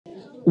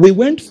we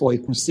went for a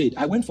crusade.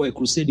 I went for a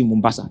crusade in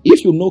Mombasa.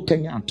 If you know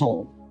Kenya at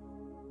all,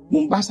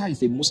 Mombasa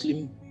is a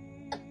Muslim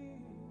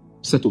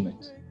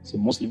settlement. It's a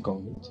Muslim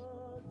community.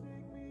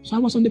 So I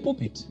was on the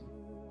pulpit.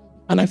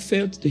 And I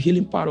felt the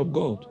healing power of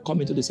God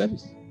come into the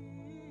service.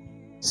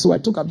 So I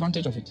took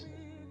advantage of it.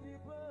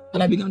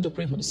 And I began to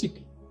pray for the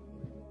sick.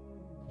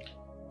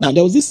 Now,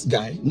 there was this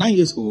guy, 9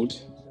 years old.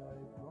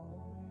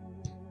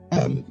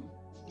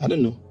 I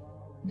don't know.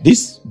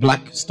 This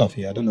black stuff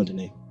here, I don't know the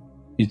name.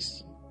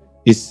 It's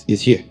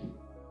here.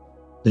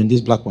 Then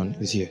this black one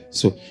is here.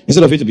 So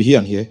instead of it to be here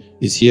and here,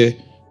 it's here.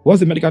 What's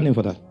the medical name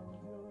for that?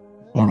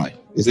 All right.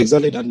 It's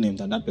exactly that name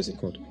that that person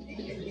called.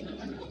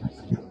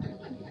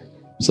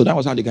 So that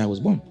was how the guy was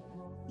born.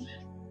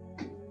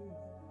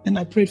 And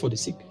I prayed for the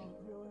sick.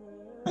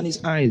 And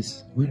his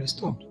eyes were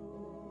restored.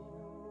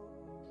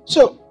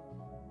 So,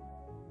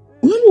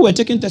 when we were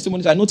taking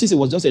testimonies, I noticed it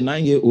was just a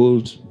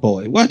 9-year-old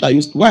boy. Why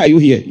are you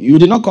here? You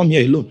did not come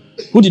here alone.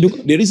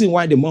 The reason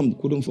why the mom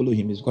couldn't follow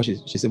him is because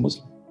she's a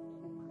Muslim.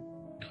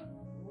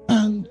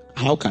 And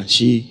how can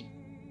she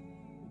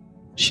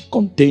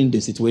contained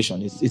the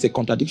situation? It's a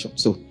contradiction.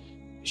 So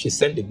she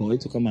sent the boy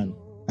to come and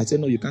I said,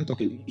 no, you can't talk.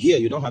 Here,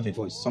 you don't have a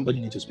voice. Somebody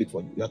needs to speak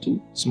for you. You are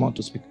too small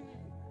to speak.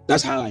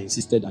 That's how I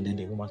insisted, and then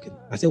the woman came.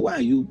 I said, why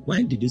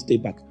did you stay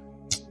back?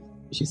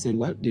 She said,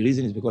 well, the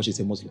reason is because she's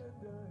a Muslim.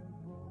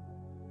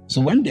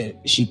 So when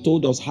she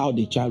told us how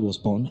the child was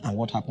born and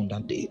what happened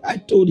that day, I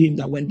told him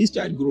that when this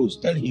child grows,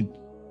 tell him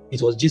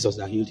it was Jesus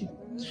that healed him.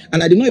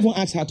 And I did not even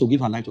ask her to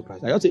give her life to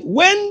Christ. I just said,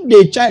 when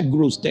the child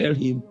grows, tell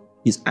him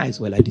his eyes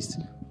were like this.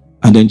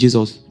 And then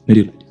Jesus made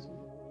it like this.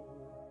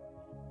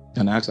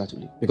 And I asked her to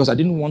leave. Because I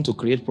didn't want to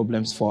create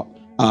problems for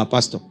our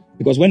pastor.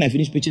 Because when I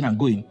finish preaching and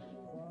going,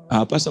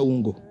 our pastor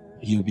won't go.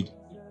 He'll be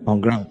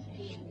on ground.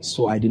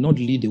 So I did not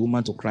lead the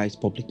woman to Christ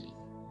publicly.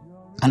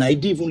 And I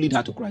didn't even lead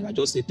her to Christ. I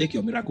just said, take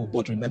your miracle.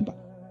 But remember,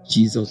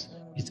 Jesus,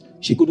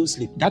 she couldn't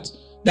sleep. That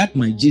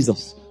my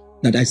Jesus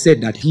that I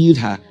said that healed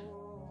her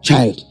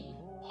child.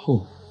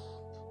 Oh.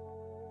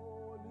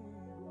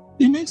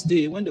 The next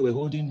day, when they were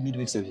holding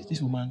midweek service,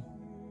 this woman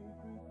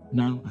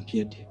now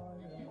appeared there.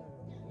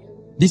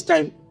 This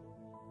time,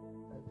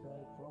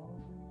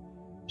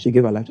 she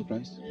gave her life to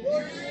Christ.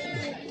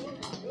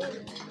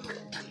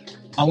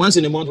 And once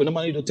in a month, we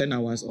normally do 10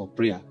 hours of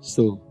prayer.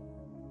 So,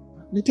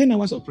 the 10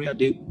 hours of prayer,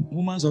 the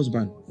woman's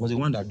husband was the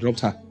one that dropped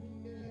her.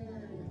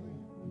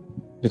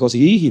 Because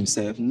he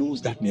himself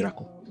knows that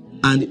miracle.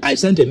 And I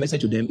sent a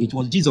message to them. It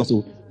was Jesus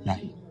who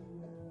died.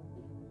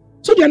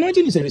 So the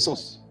anointing is a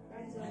resource.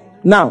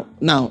 Now,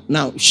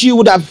 the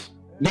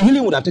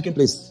healing would have taken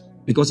place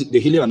because the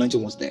healing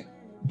anointing was there.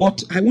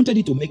 But I wanted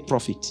it to make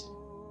profit.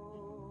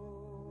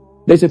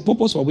 There's a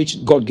purpose for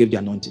which God gave the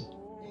anointing.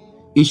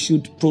 It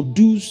should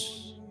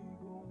produce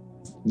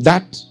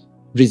that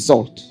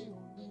result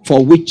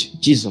for which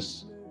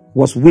Jesus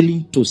was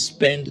willing to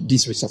spend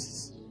these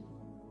resources.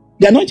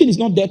 The anointing is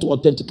not there to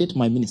authenticate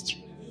my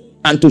ministry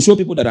and to show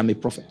people that I'm a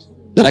prophet,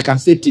 that I can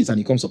say things and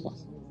it comes to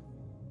pass.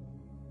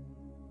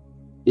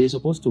 It is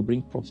supposed to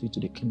bring profit to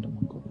the kingdom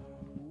of God.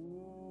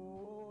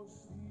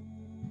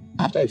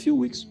 After a few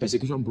weeks,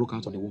 persecution broke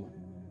out on the woman.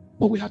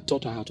 But we had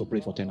taught her how to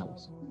pray for 10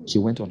 hours. She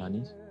went on her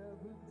knees.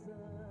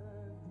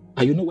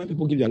 And you know when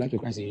people give their life to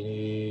Christ,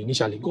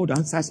 initially, God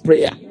answers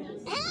prayer.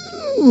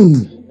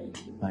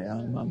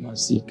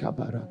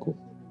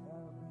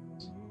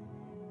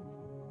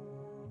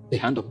 The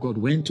hand of God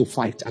went to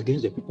fight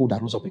against the people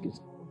that rose up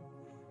against.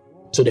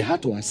 So they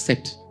had to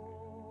accept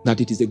that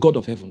it is the God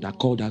of heaven that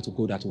called her to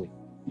go that way.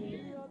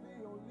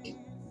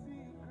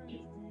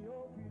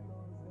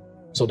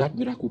 So that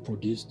miracle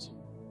produced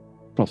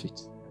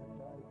profit.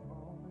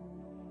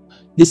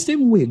 The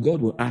same way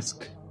God will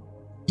ask,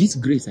 this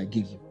grace I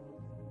give you,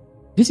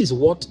 this is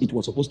what it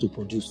was supposed to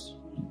produce.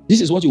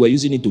 This is what you were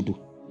using it to do.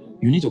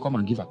 You need to come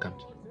and give account.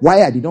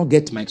 Why I did not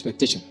get my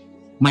expectation,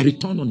 my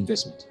return on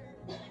investment.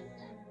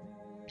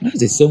 That's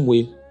the same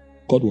way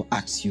God will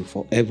ask you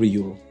for every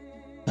euro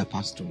that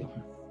passed through your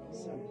hand.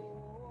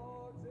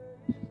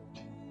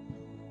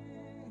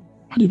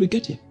 How did we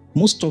get here?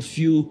 Most of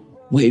you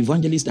were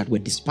evangelists that were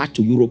dispatched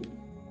to Europe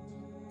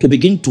to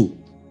begin to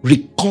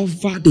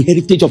recover the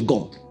heritage of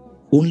God.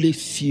 Only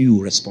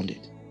few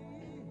responded.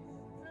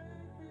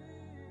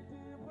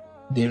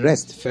 The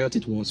rest felt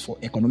it was for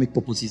economic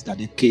purposes that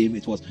they came.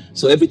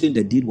 So everything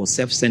they did was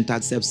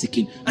self-centered,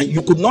 self-seeking. And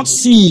you could not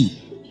see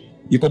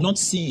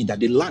that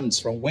the lands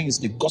from whence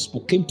the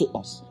gospel came to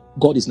us,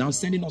 God is now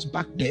sending us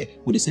back there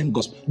with the same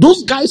gospel.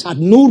 Those guys had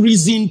no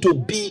reason to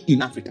be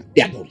in Africa.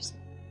 They had no reason.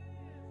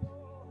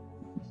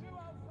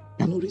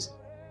 They had no reason.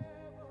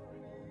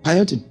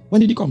 Ayrton,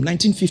 when did he come?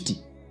 1950.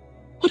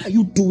 What are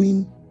you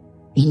doing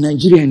in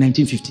Nigeria in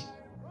 1950?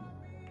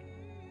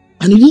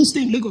 And he didn't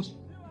stay in Lagos.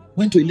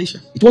 Went to Elisha.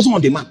 It wasn't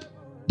on the map.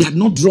 They had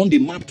not drawn the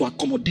map to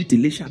accommodate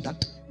Elisha at that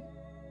time.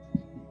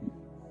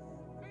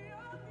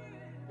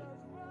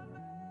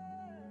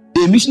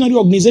 A missionary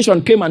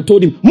organization came and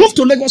told him, move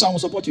to Lagos, I will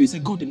support you. He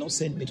said, God did not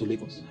send me to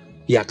Lagos.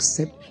 He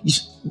accepted.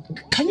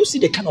 Can you see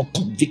the kind of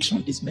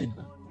conviction this man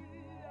had?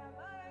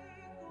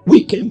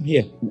 We came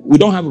here. We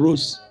don't have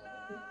roads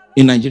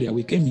in Nigeria.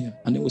 We came here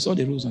and then we saw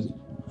the roads and said,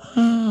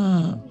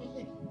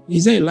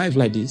 is there a life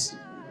like this?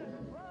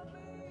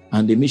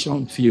 And the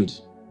mission failed.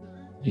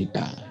 He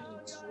died.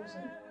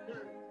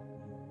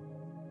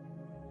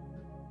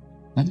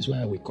 That is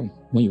why we come.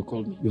 When you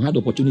called me, you had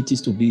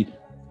opportunities to be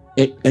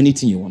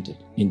anything you wanted.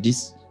 In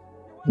this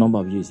number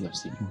of years you have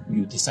seen,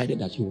 you decided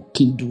that you will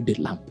kindle the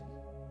lamp.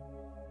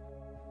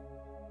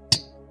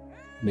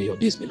 May your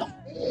days be long.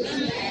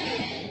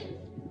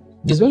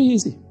 It's very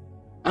easy.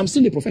 I'm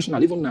still a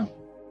professional even now.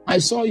 I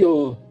saw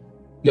your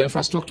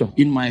infrastructure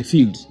in my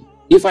field.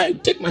 If I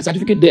take my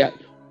certificate there,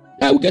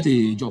 I will get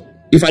a job.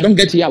 If I don't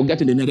get here, I will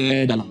get in the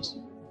Netherlands.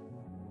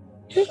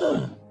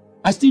 Yeah,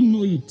 I still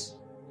know it.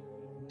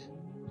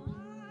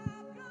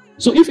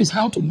 So if it's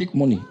how to make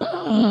money,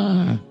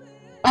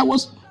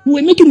 we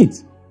were making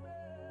it.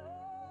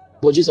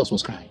 But Jesus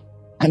was crying.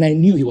 And I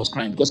knew he was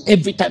crying because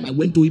every time I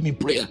went to him in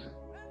prayer,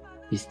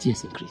 his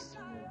tears increased.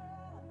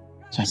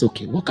 So I said,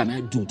 okay, what can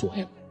I do to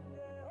help?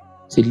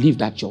 He said, leave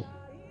that job.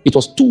 It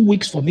was 2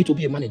 weeks for me to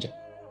be a manager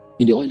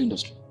in the oil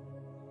industry.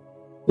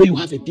 Where you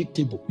have a big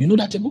table. You know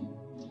that table?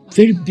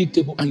 Very big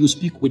table, and you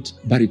speak with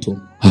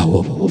baritone.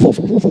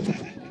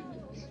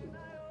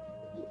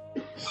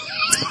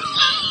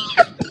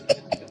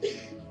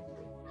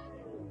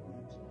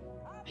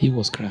 He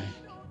was crying.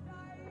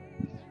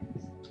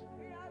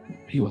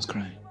 He was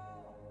crying.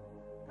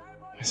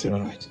 I said,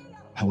 all right,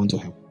 I want to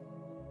help.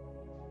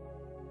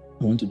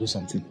 I want to do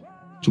something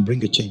to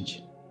bring a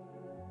change.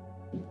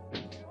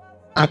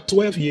 At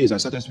 12 years, I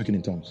started speaking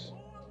in tongues.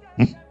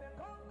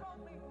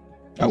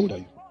 How old are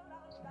you?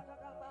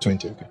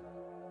 20, okay.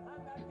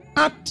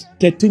 At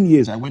 13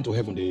 years, I went to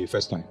heaven the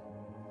first time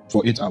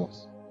for 8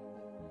 hours.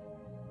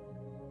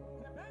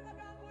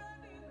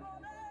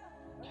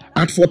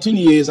 At 14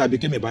 years, I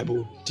became a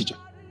Bible teacher.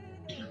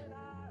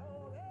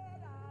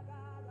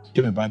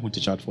 Became a Bible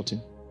teacher at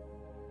 14.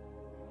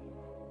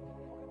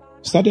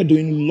 Started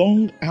doing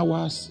long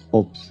hours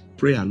of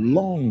prayer,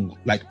 long,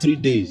 like 3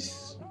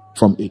 days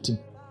from 18.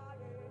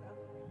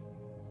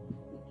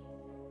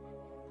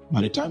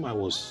 By the time I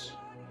was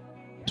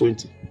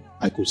 20,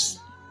 I could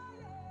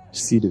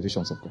see the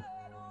visions of God.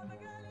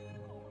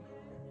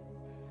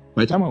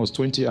 By the time I was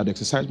 20, I'd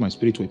exercised my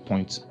spirit to a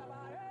point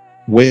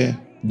where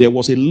there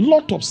was a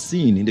lot of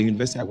sin in the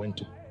university I went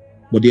to.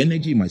 But the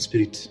energy in my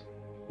spirit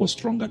was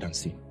stronger than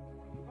sin.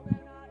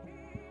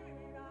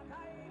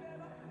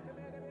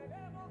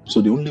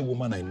 So the only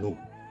woman I know,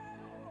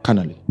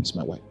 carnally, is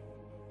my wife.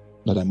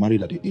 That I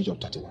married at the age of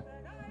 31.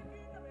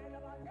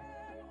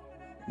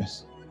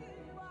 Yes.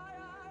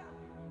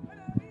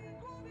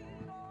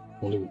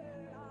 Only one.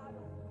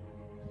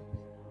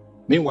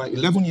 Meanwhile,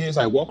 11 years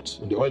I worked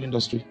in the oil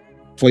industry.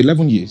 For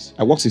 11 years.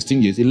 I worked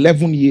 16 years.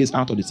 11 years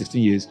out of the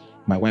 16 years,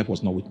 my wife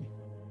was not with me.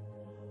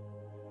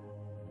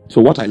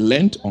 So what I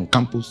learned on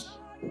campus,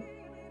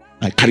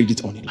 I carried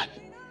it on in life.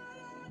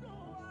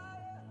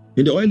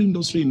 In the oil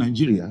industry in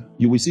Nigeria,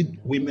 you will see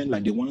women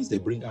like the ones they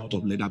bring out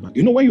of leather bag.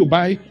 You know when you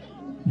buy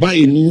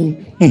a new...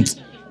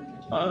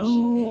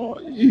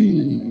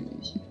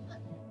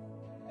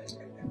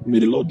 May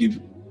the Lord give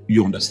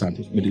you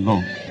understanding. May the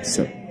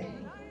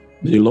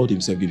Lord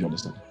himself give you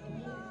understanding.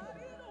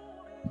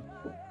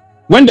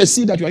 When they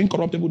see that you are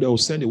incorruptible, they will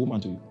send a woman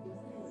to you.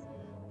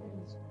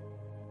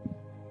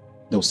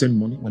 They will send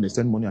money. When they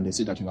send money and they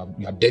see that you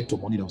are dead to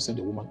money, they will send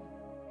a woman.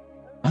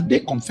 And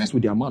they confess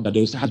with their mouth that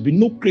there has been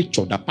no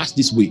creature that passed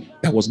this way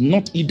that was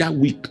not either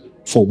weak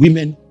for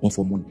women or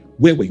for money.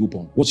 Where were you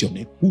born? What's your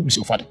name? Who is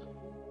your father?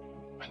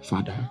 My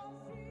father.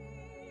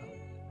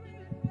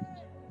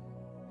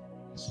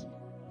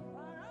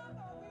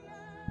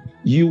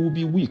 You will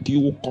be weak.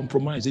 You will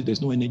compromise if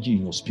there's no energy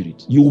in your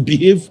spirit. You will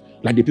behave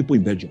like the people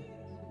in Belgium.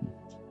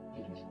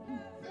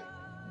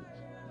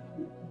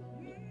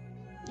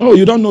 Oh,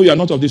 you don't know you are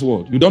not of this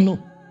world. You don't know.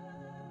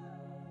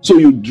 So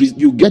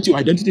you get your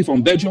identity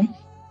from Belgium.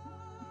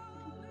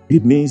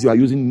 It means you are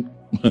using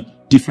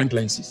different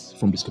lenses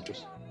from the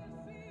scriptures.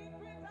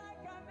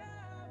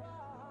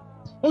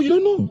 Oh, you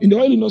don't know. In the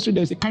oil industry,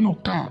 there's a kind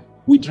of car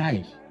we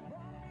drive.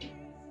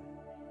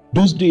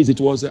 Those days it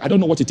was, I don't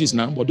know what it is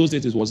now, but those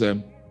days it was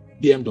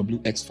BMW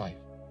X5.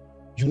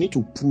 You need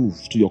to prove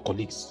to your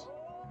colleagues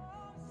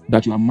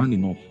that you are man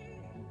enough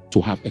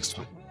to have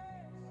X5.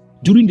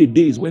 During the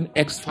days when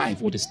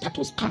X5 was the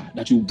status car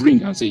that you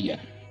bring and say,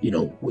 yeah, you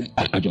know,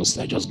 I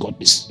just got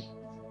this.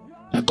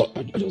 I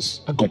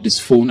got this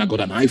phone, I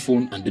got an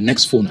iPhone, and the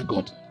next phone I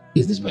got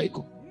is this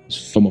vehicle. It's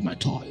some of my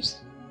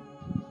toys.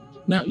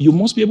 Now, you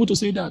must be able to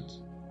say that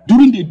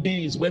during the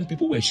days when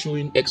people were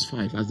showing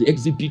X5 as the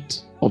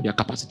exhibit of their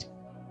capacity,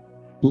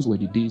 those were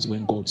the days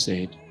when God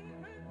said,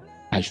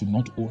 I should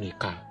not own a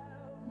car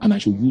and I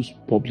should use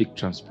public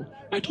transport.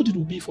 I thought it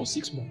would be for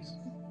 6 months.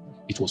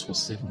 It was for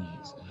 7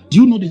 years. Do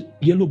you know the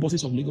yellow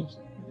buses of Lagos?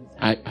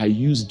 I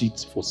used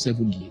it for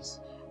 7 years.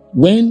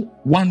 When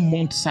 1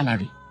 month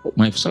salary,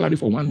 my salary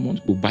for 1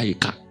 month to buy a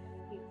car.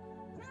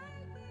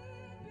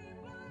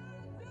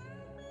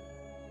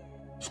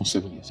 For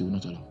 7 years, they will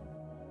not allow.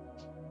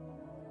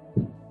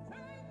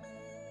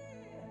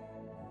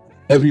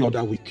 Every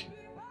other week,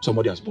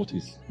 somebody has bought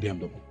his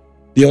BMW.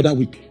 The other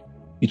week,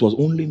 it was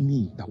only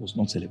me that was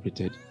not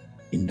celebrated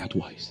in that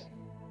wise.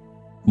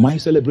 My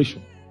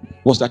celebration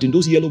was that in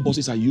those yellow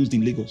buses I used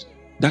in Lagos,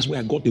 that's where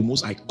I got the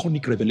most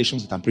iconic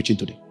revelations that I'm preaching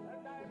today.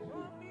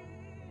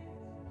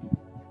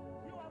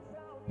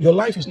 Your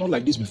life is not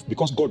like this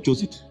because God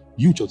chose it.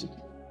 You chose it.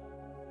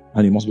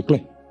 And it must be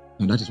clear.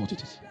 And that is what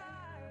it is.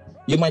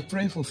 You might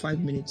pray for 5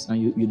 minutes and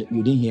you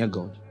didn't hear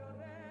God.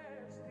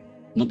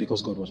 Not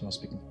because God was not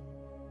speaking.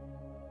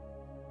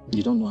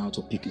 You don't know how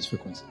to pick his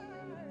frequency.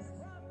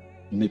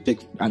 You may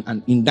pick,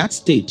 and in that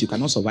state, you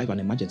cannot survive an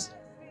emergency.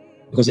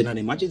 Because in an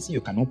emergency,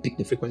 you cannot pick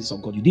the frequencies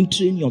of God. You didn't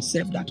train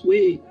yourself that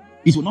way.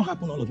 It will not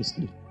happen all of a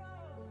sudden.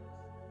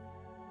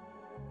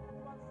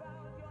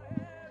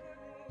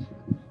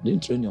 You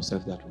didn't train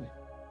yourself that way.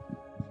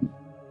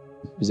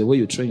 It's the way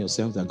you train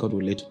yourself that God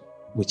will lead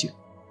with you.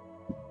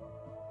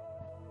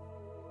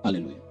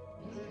 Hallelujah.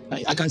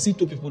 I can see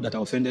two people that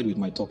are offended with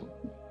my talk.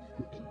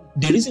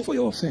 The reason for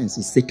your offense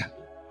is Satan.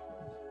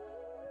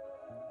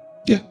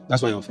 Yeah,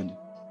 that's why you're offended.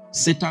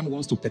 Satan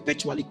wants to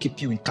perpetually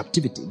keep you in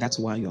captivity. That's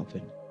why you're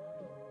offended.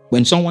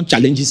 When someone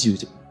challenges you,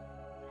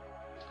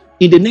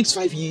 in the next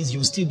 5 years,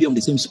 you'll still be on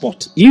the same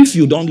spot. If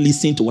you don't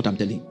listen to what I'm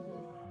telling you.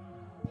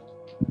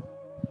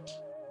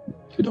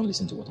 If you don't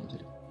listen to what I'm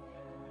telling you.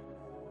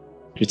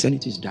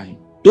 Christianity is dying.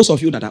 Those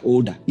of you that are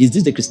older, is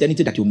this the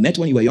Christianity that you met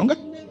when you were younger?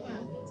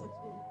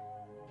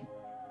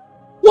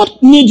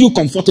 What made you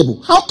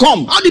comfortable? How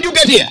come? How did you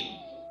get here?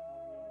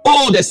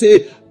 Oh, they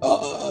say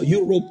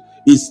Europe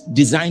is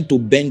designed to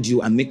bend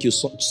you and make you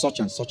such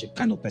and such a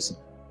kind of person.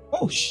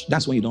 Oh,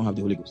 that's when you don't have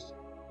the Holy Ghost.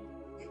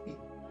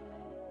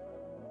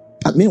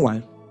 And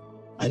meanwhile,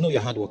 I know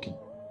you're hardworking.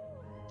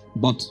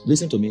 But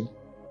listen to me.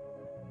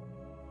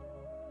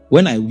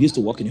 When I used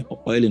to work in the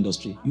oil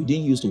industry, you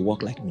didn't used to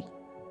work like me.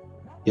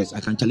 Yes, I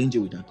can challenge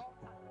you with that.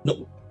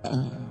 No.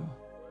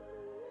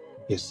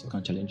 Yes, I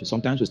can challenge you.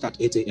 Sometimes we start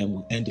 8 a.m.,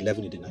 we end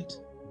 11 in the night.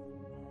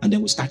 And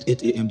then we start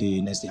 8 a.m. the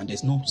next day. And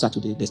there's no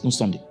Saturday, there's no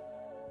Sunday.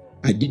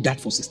 I did that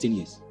for 16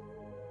 years.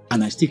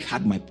 And I still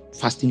had my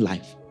fasting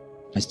life.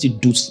 I still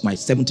do my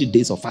 70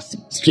 days of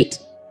fasting straight.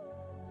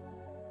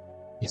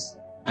 Yes.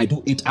 I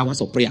do 8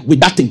 hours of prayer with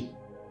that thing.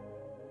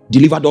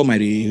 Delivered all my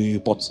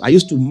reports. I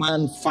used to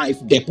man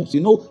 5 depots. You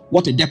know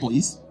what a depot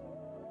is?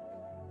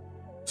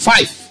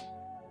 5.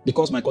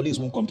 Because my colleagues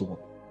won't come to work.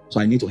 So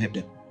I need to help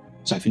them.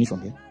 So I finish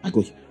from here. I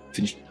go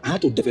finish. I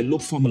had to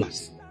develop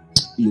formulas.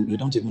 You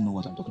don't even know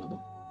what I'm talking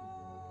about.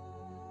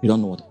 You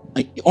don't know what.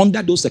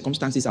 Under those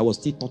circumstances, I was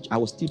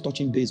still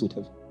touching base with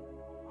heaven.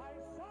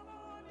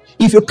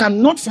 If you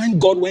cannot find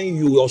God when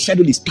your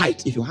schedule is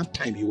tight, if you have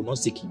time, you will not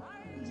seek him.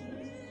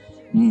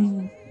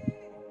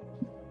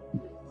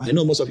 I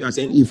know most of you are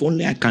saying, if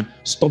only I can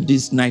stop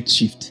this night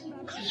shift.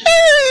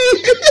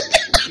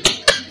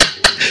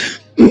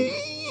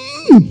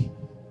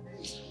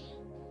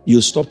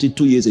 You stopped it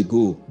 2 years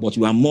ago, but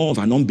you are more of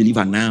an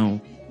unbeliever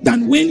now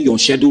than when your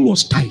schedule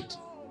was tight.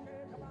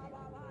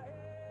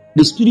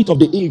 The spirit of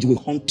the age will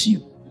haunt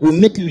you, will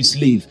make you a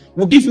slave,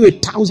 will give you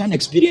 1,000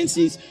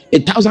 experiences,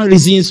 1,000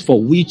 reasons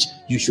for which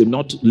you should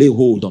not lay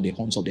hold on the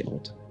horns of the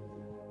altar.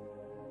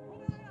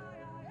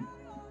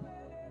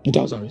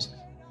 1,000 reasons.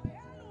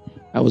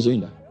 I was doing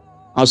that.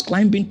 I was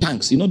climbing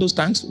tanks. You know those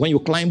tanks? When you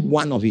climb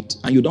one of it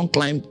and you don't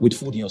climb with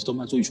food in your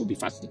stomach, so you should be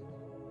fasting.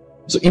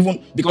 So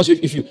even because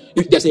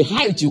if there's a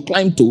height you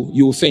climb to,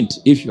 you will faint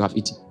if you have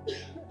eaten.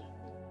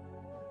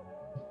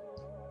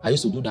 I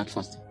used to do that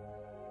fasting.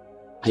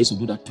 I used to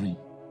do that praying.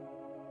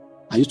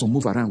 I used to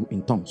move around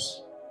in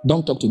tongues.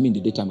 Don't talk to me in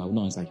the daytime, I will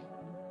not answer you.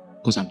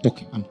 Because I'm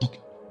talking.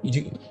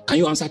 Can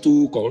you answer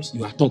 2 calls?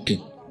 You are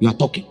talking. You are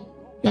talking.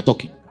 You are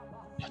talking.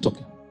 You are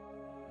talking.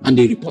 And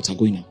the reports are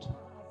going out.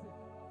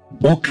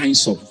 All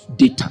kinds of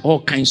data,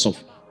 all kinds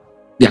of,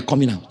 they are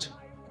coming out.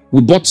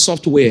 We bought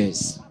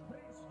softwares.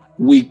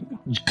 We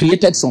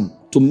created some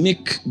to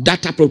make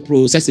data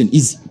processing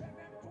easy.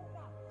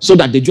 So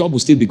that the job will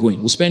still be going.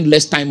 We'll spend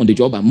less time on the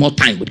job and more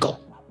time with God.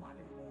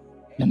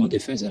 I'm not the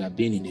first that I've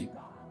been in it.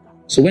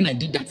 So when I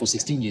did that for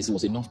 16 years, it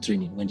was enough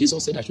training. When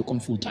Jesus said I should come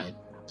full time.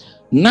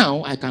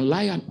 Now I can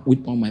lie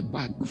on my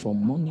back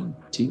from morning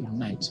till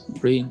night,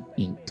 praying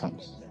in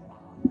tongues.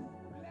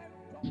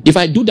 If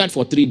I do that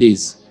for 3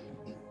 days,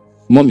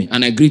 mommy,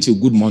 and I greet you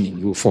good morning,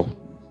 you will fall.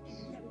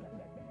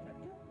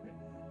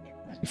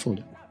 You fall.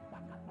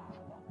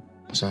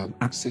 So I have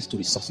access to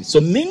resources.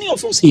 So many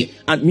of us here,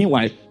 and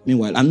meanwhile,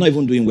 I'm not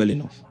even doing well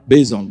enough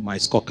based on my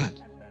scorecard.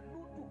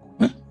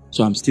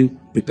 So I'm still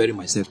preparing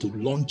myself to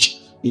launch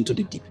into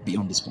the deep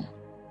beyond this point.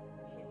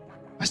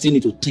 I still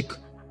need to take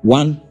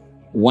one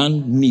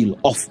meal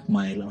off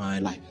my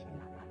life.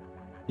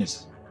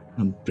 Yes,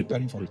 I'm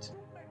preparing for it.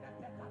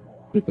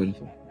 Preparing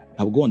for it.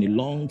 I will go on a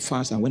long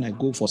fast, and when I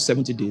go for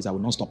 70 days, I will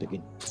not stop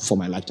again for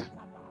my lifetime.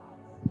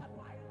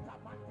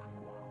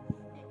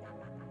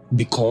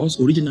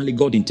 Because originally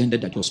God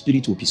intended that your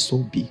spirit will be so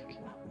big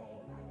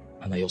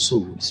and that your soul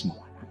will be small.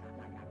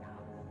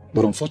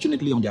 But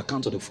unfortunately, on the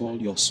account of the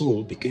fall, your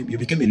soul became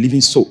a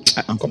living soul.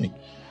 I'm coming.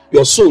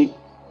 Your soul,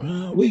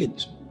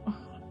 wait.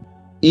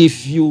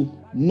 If you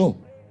know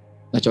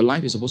that your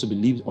life is supposed to be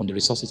lived on the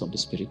resources of the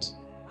Spirit,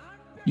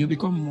 you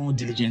become more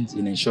diligent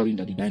in ensuring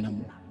that the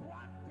dynamo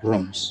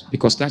runs,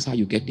 because that's how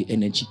you get the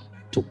energy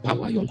to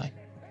power your life.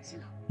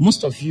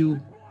 Most of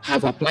you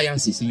have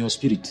appliances in your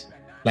spirit,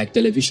 like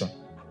television,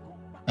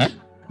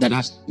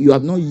 that you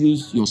have not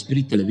used your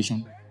spirit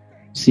television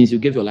since you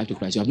gave your life to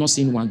Christ. You have not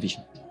seen one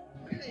vision.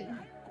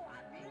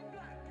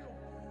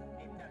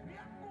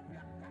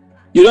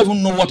 You don't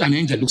even know what an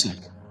angel looks like.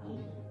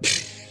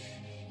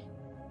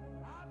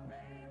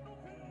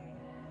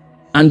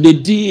 And the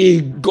day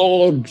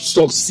God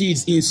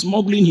succeeds in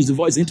smuggling his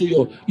voice into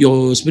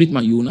your spirit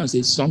man, you will now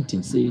say,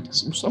 something said,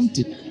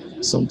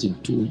 something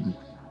told you,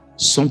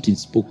 something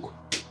spoke.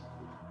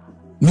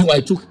 Meanwhile,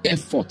 it took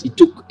effort. It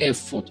took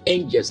effort.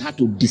 Angels had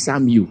to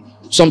disarm you.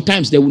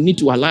 Sometimes they will need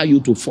to allow you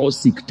to fall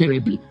sick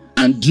terribly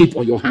and drip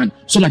on your hand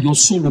so that your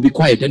soul will be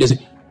quiet. And they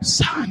say,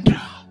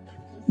 Sandra.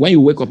 When you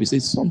wake up, you say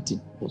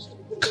something.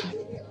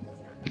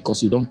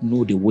 Because you don't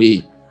know the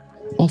way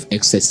of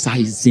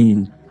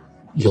exercising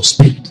your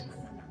spirit.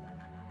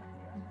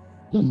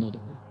 You don't know the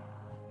way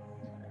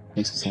of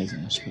exercising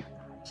your spirit.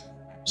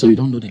 So you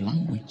don't know the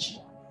language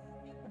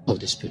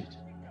of the Spirit.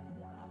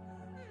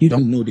 You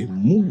don't know the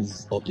move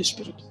of the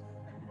Spirit.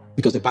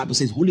 Because the Bible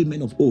says, holy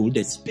men of old,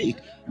 they speak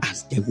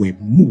as they were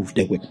moved.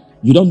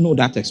 You don't know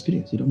that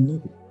experience. You don't know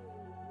it.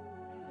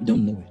 You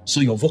don't know it.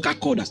 So your vocal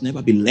cord has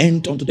never been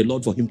lent unto the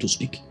Lord for him to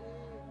speak.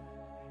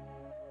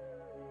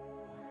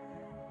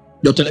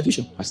 Your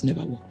television has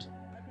never worked.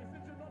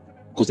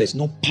 Because there's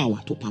no power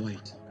to power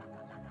it.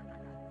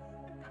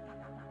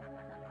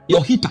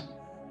 Your heater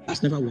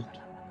has never worked.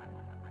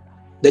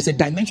 There's a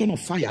dimension of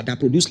fire that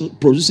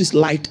produces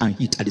light and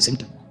heat at the same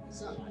time.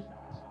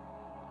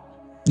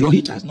 Your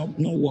heater has not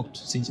worked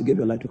since you gave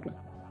your life to Christ.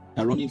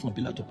 You're running from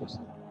pillar to post.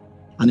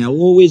 And you're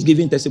always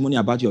giving testimony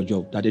about your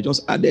job, that they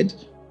just added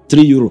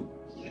 3 euro,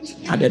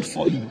 added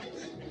 4 euro.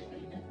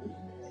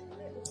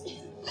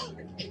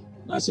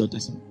 That's your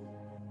testimony.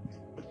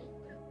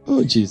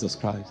 Oh, Jesus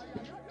Christ.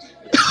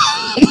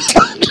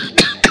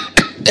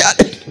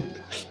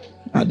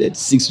 Added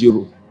 6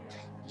 euro.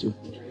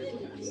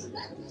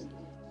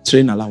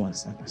 Train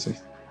allowance.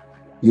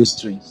 Use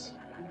trains.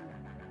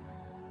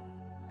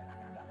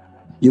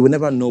 You will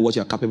never know what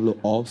you are capable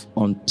of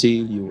until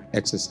you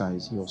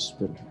exercise your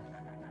spirit.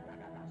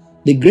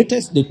 The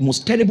greatest, the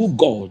most terrible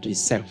God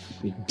is self.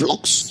 It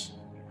blocks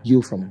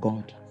you from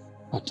God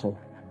at all.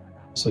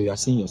 So you are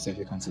seeing yourself,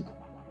 you can't see God.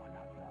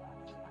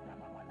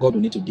 God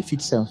will need to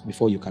defeat self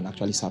before you can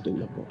actually serve the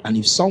will of God. And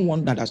if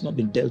someone that has not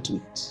been dealt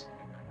with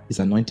is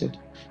anointed,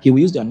 he will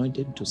use the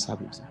anointed to serve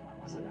himself.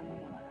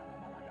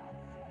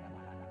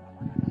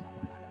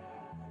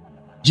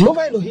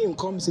 Jehovah Elohim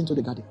comes into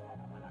the garden.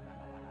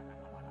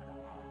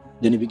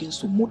 Then he begins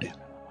to model,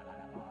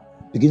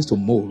 begins to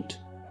mold.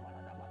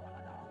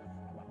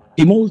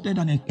 He molded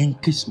an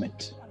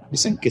encasement. The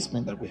same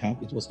encasement that we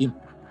have, it was him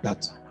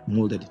that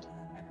molded it.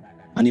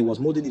 And he was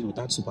molding it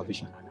without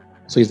supervision.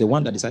 So he's the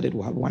one that decided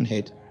to have one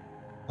head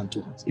and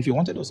 2 hands. If he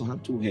wanted us to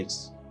have 2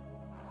 heads,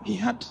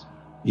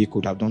 he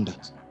could have done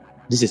that.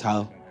 This is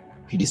how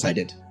he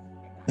decided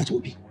that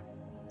would be.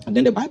 And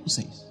then the Bible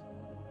says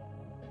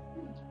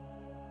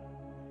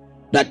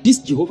that this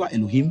Jehovah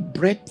Elohim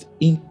breathed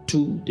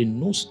into the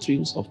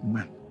nostrils of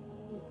man.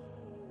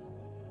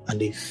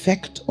 And the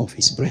effect of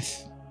his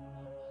breath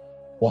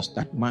was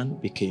that man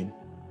became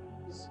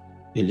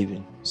a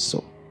living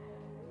soul.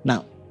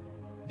 Now,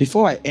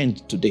 before I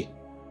end today,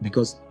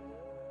 because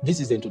this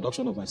is the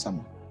introduction of my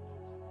sermon,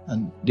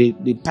 and the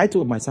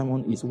title of my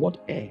sermon is,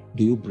 What Air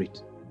Do You Breathe?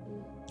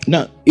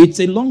 Now, it's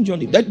a long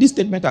journey. This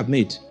statement I've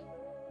made,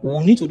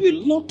 we'll need to do a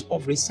lot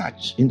of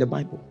research in the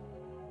Bible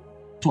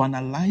to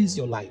analyze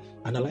your life,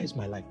 analyze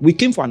my life. We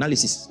came for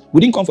analysis. We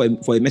didn't come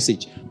for a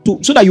message.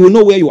 So that you will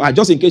know where you are,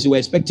 just in case you were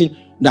expecting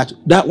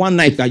that one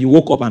night that you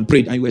woke up and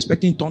prayed and you were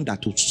expecting thunder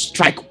to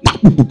strike,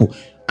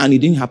 and it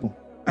didn't happen.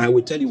 I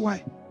will tell you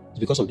why. It's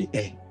because of the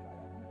air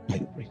that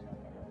you breathe.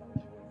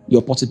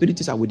 Your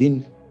possibilities are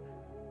within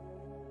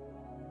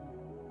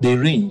the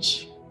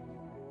range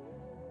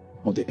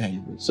of the air you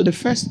breathe. So the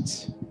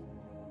first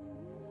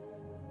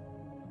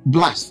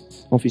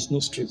blast of his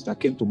nostrils that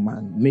came to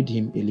man made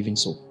him a living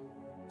soul.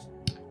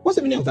 What's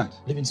the meaning of that?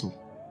 Living soul.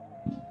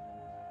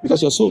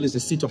 Because your soul is the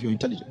seat of your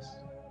intelligence.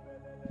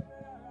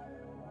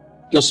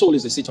 Your soul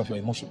is the seat of your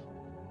emotion.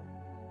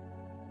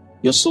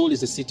 Your soul is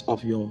the seat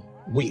of your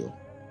will.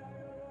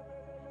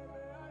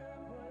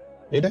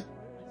 Are you there?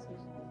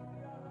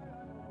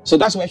 So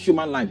that's where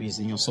human life is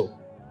in your soul.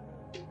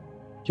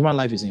 Human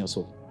life is in your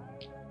soul.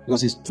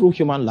 Because it's through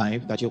human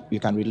life that you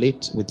can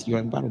relate with your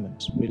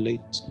environment.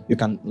 You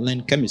can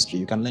learn chemistry.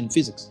 You can learn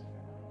physics.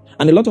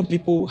 And a lot of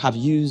people have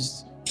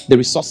used the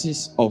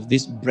resources of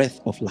this breath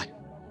of life.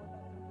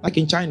 Like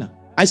in China.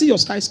 I see your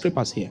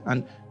skyscrapers here.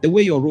 And the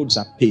way your roads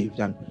are paved.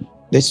 And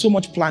there's so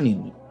much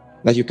planning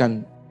that you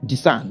can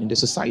discern in the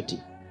society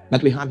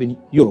that we have in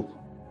Europe.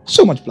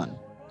 So much planning.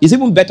 It's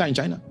even better in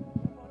China.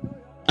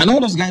 And all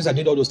those guys that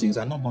did all those things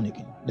are not born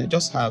again. They're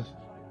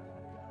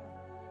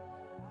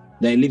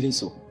a living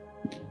soul.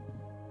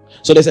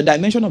 So there's a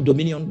dimension of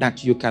dominion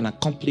that you can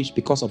accomplish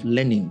because of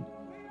learning.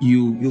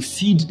 You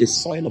feed the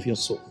soil of your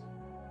soul.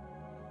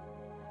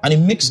 And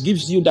it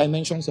gives you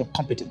dimensions of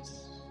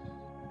competence.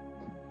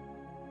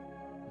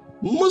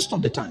 Most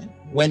of the time,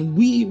 when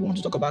we want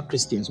to talk about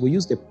Christians, we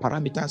use the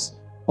parameters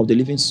of the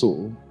living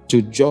soul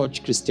to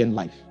judge Christian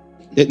life.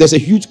 There's a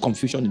huge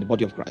confusion in the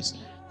body of Christ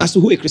as to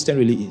who a Christian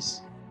really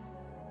is.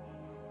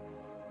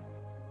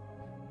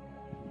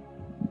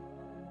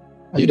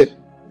 Are you there?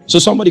 So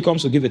somebody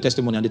comes to give a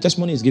testimony, and the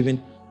testimony is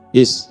given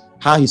is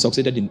how he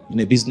succeeded in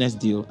a business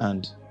deal,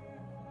 and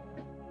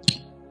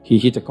he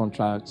hit a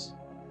contract,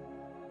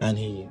 and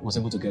he was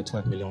able to get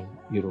 12 million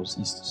euros.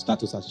 His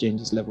status has changed,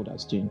 his level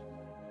has changed.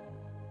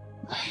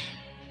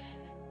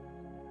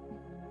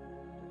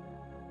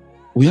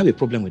 We have a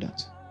problem with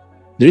that.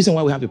 The reason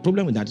why we have a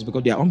problem with that is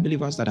because there are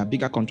unbelievers that have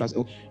bigger contracts.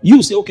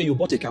 You say, okay, you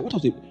bought a car. What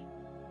of the...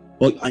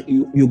 Or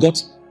you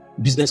got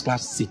business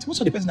class seat. What's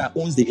the person that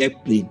owns the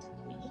airplane?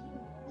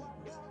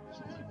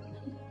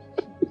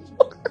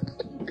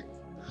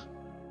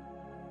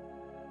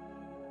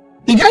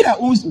 The guy that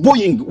owns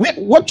Boeing,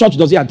 what church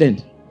does he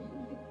attend?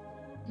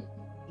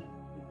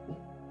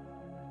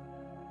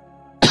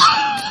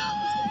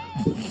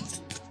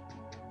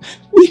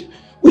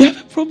 we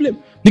have a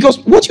problem. Because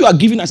what you are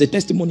giving as a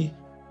testimony,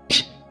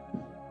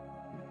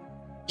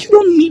 you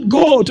don't need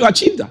God to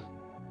achieve that.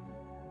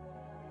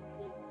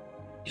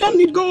 You don't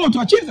need God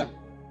to achieve that.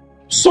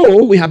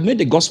 So we have made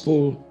the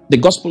gospel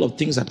of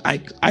things that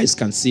eyes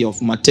can see,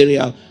 of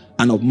material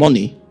and of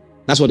money.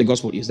 That's what the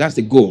gospel is. That's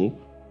the goal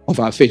of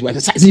our faith. We're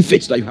exercising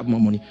faith so that you have more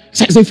money.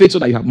 Exercising faith so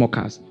that you have more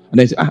cars. And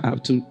then you say, I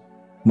have 2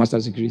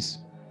 master's degrees,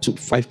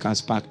 5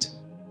 cars packed.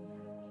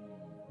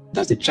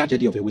 That's the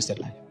tragedy of a wasted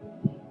life.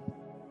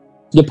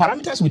 The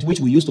parameters with which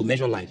we use to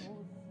measure life.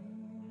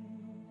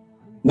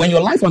 When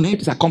your life on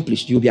earth is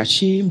accomplished, you'll be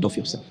ashamed of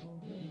yourself.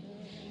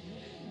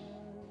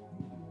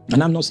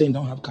 And I'm not saying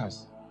don't have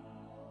cars.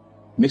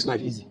 It makes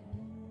life easy.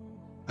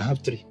 I have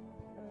 3.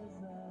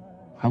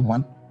 I have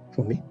 1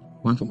 for me,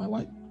 1 for my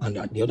wife, and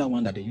the other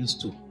one that they use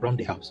to run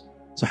the house.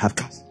 So I have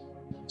cars.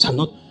 So I'm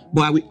not,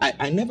 but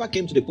I never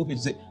came to the pulpit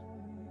to say,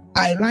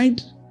 I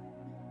ride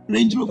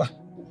Range Rover.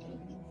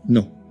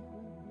 No.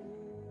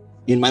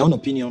 In my own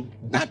opinion,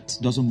 that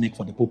doesn't make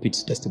for the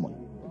pulpit's testimony.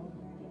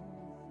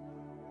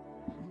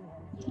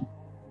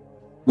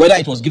 Whether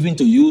it was given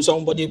to you,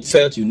 somebody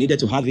felt you needed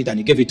to have it and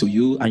he gave it to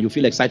you and you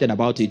feel excited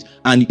about it,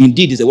 and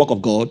indeed it's a work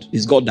of God,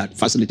 it's God that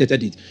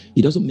facilitated it,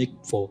 it doesn't make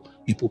for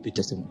a pulpit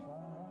testimony.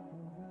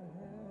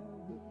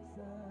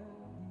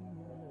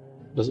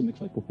 It doesn't make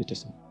for a pulpit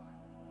testimony.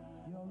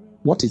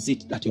 What is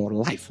it that your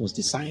life was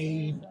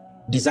designed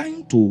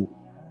to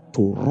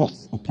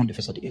wrath upon the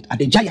face of the earth? Are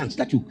the giants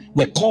that you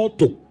were called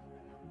to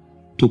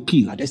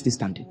kill, are they still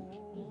standing?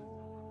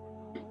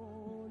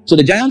 So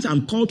the giants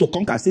I'm called to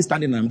conquer are still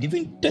standing, and I'm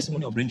giving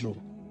testimony of Range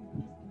Rover.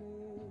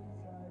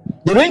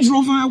 The Range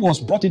Rover was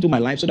brought into my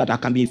life so that I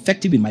can be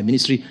effective in my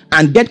ministry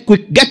and get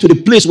to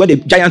the place where the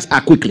giants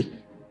are quickly.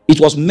 It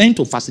was meant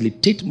to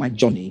facilitate my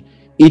journey.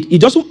 It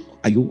doesn't.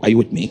 Are you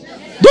with me?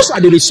 Those are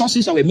the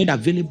resources that were made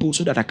available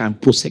so that I can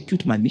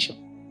prosecute my mission.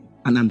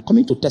 And I'm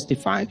coming to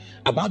testify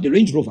about the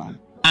Range Rover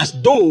as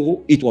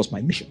though it was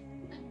my mission.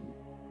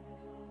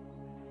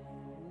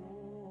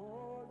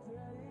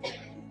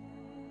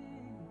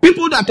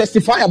 People that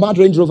testify about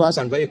Range Rovers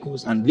and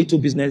vehicles and little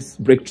business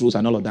breakthroughs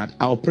and all of that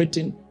are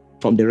operating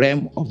from the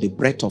realm of the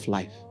breath of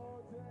life.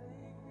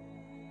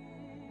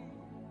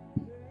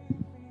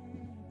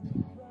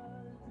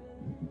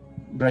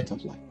 Breath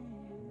of life.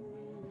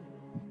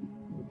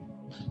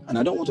 And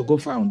I don't want to go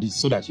far on this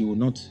so that you will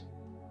not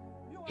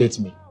hate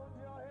me.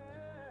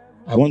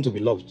 I want to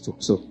be loved too.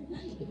 So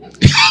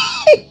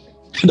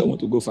I don't want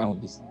to go far on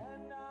this.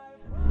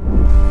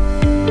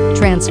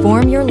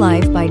 Transform your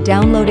life by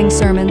downloading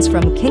sermons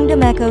from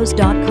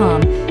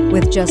kingdomechoes.com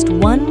with just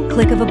one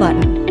click of a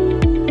button.